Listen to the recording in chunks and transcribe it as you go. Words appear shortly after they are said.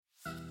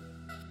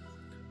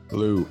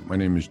Hello, my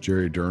name is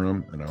Jerry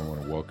Durham, and I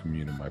want to welcome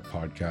you to my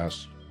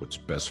podcast, What's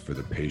Best for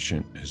the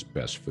Patient is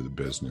Best for the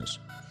Business.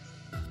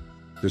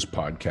 This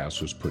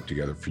podcast was put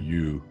together for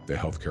you, the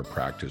healthcare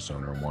practice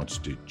owner who wants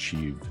to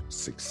achieve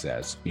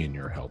success in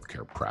your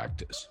healthcare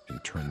practice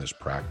and turn this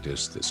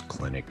practice, this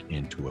clinic,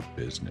 into a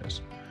business.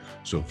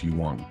 So if you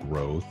want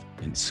growth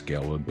and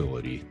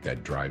scalability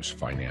that drives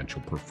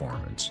financial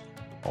performance,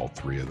 all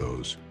three of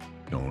those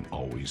don't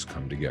always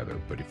come together.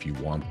 But if you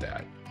want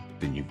that,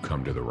 then you've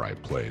come to the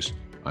right place.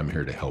 I'm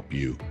here to help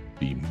you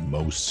be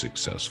most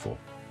successful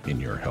in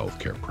your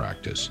healthcare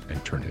practice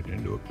and turn it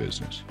into a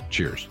business.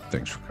 Cheers.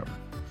 Thanks for coming.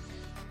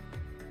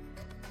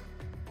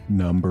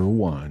 Number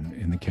one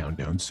in the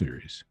countdown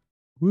series.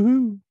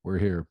 Woohoo! We're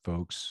here,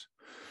 folks.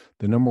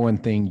 The number one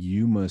thing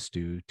you must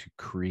do to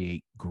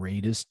create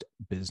greatest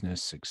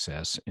business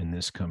success in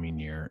this coming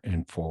year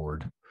and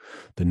forward,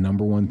 the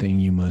number one thing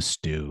you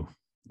must do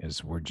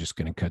is, we're just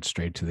going to cut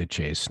straight to the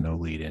chase, no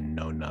lead in,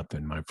 no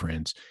nothing, my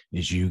friends,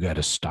 is you got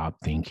to stop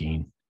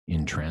thinking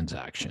in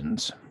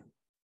transactions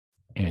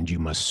and you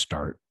must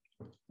start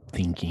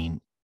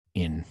thinking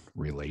in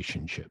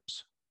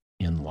relationships,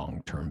 in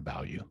long-term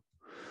value.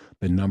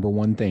 The number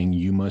one thing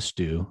you must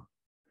do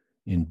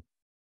in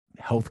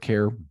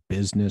healthcare,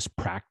 business,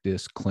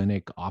 practice,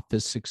 clinic,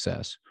 office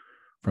success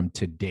from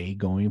today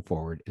going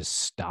forward is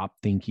stop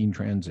thinking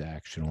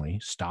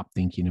transactionally, stop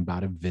thinking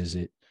about a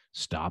visit,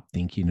 stop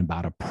thinking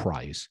about a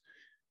price.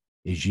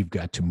 Is you've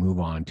got to move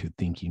on to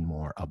thinking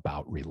more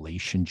about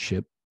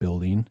relationship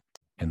building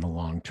and the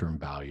long-term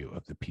value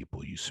of the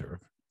people you serve.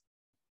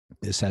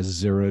 This has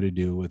zero to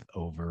do with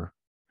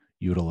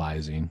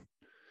over-utilizing.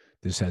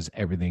 This has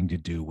everything to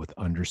do with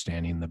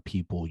understanding the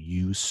people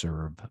you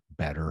serve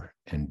better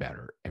and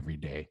better every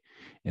day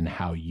and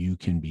how you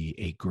can be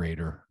a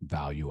greater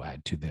value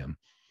add to them.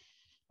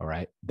 All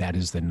right. That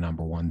is the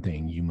number one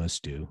thing you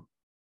must do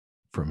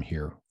from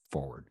here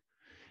forward.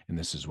 And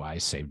this is why I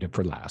saved it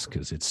for last,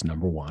 because it's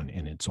number one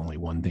and it's only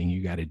one thing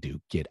you got to do.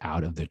 Get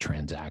out of the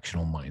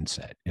transactional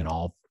mindset. And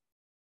all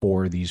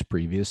four of these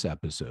previous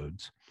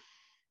episodes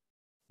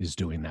is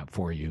doing that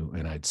for you.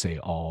 And I'd say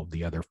all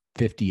the other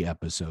 50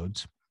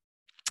 episodes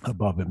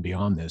above and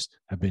beyond this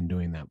have been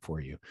doing that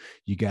for you.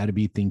 You got to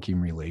be thinking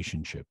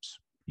relationships.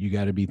 You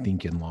got to be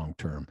thinking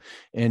long-term.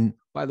 And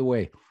by the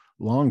way,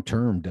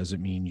 long-term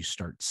doesn't mean you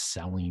start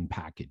selling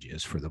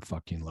packages, for the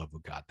fucking love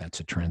of God. That's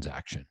a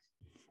transaction.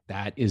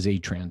 That is a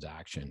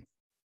transaction,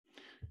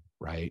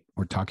 right?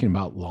 We're talking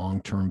about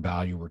long-term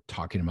value. We're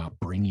talking about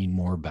bringing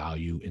more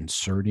value,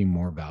 inserting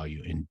more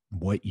value in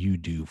what you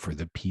do for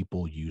the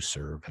people you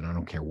serve. And I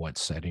don't care what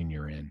setting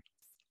you're in.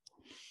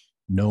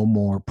 No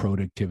more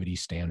productivity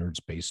standards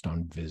based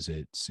on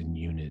visits and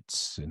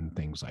units and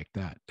things like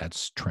that.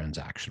 That's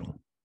transactional.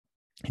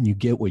 And you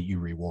get what you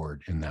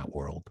reward in that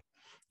world.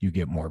 You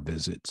get more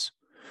visits,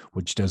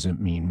 which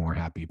doesn't mean more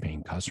happy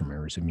paying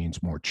customers. It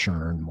means more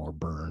churn, more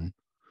burn,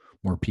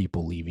 more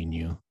people leaving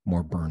you,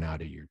 more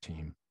burnout of your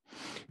team.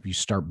 If you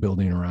start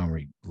building around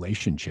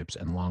relationships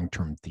and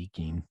long-term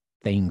thinking,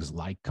 things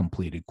like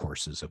completed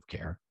courses of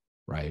care,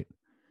 right?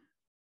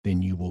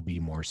 Then you will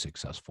be more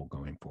successful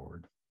going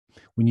forward.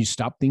 When you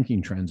stop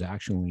thinking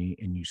transactionally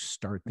and you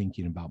start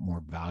thinking about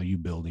more value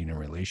building and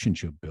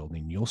relationship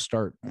building, you'll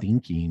start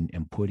thinking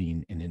and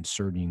putting and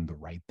inserting the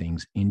right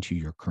things into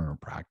your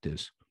current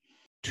practice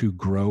to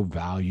grow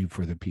value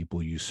for the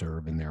people you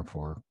serve and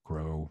therefore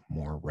grow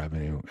more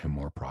revenue and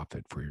more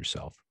profit for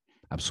yourself.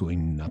 Absolutely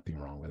nothing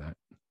wrong with that.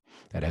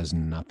 That has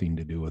nothing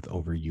to do with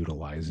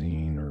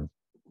overutilizing or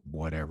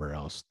whatever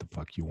else the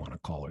fuck you want to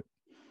call it.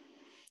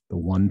 The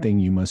one thing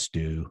you must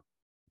do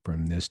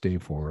from this day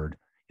forward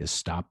is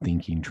stop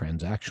thinking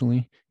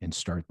transactionally and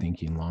start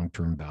thinking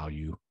long-term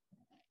value,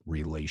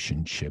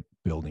 relationship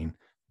building.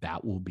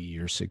 That will be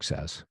your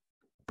success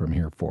from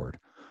here forward.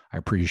 I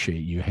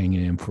appreciate you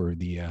hanging in for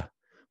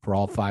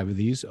all 5 of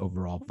these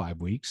over all 5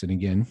 weeks. And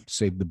again,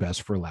 save the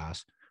best for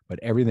last. But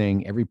every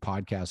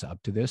podcast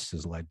up to this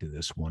has led to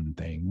this one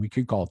thing. We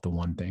could call it the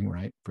one thing,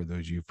 right? For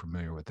those of you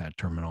familiar with that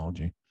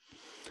terminology.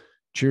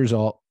 Cheers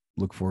all.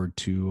 Look forward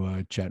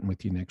to chatting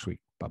with you next week.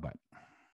 Bye-bye.